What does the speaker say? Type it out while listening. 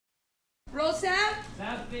Close out.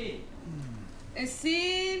 South B. A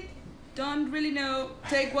scene. Don't really know.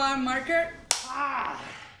 Take one, marker.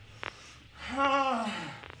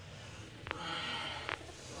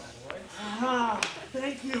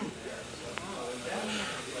 Thank you.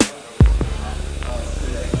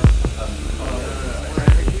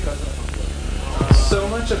 So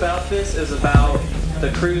much about this is about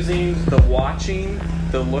the cruising, the watching,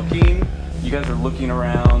 the looking. You guys are looking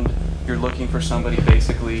around. You're looking for somebody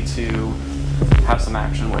basically to have some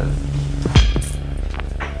action with.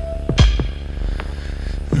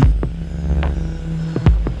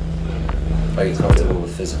 Are you comfortable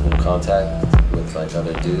with physical contact with like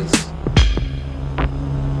other dudes?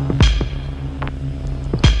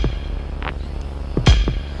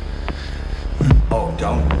 Oh,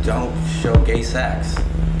 don't show gay sex.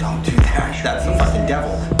 Don't do that. That's the fucking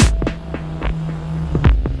devil.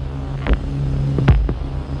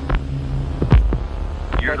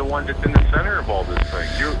 You're the one that's in the center of all this thing.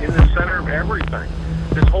 You're in the center of everything.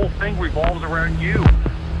 This whole thing revolves around you.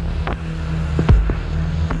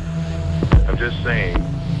 I'm just saying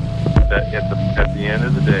that at the end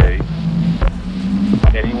of the day,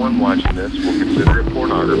 anyone watching this will consider it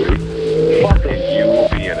pornography, and you will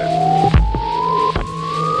be in it.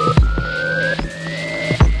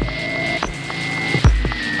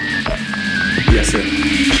 Yes, sir.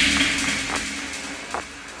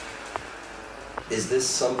 Is this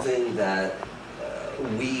something that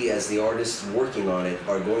we as the artists working on it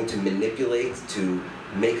are going to manipulate to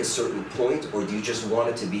make a certain point, or do you just want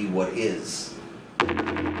it to be what is?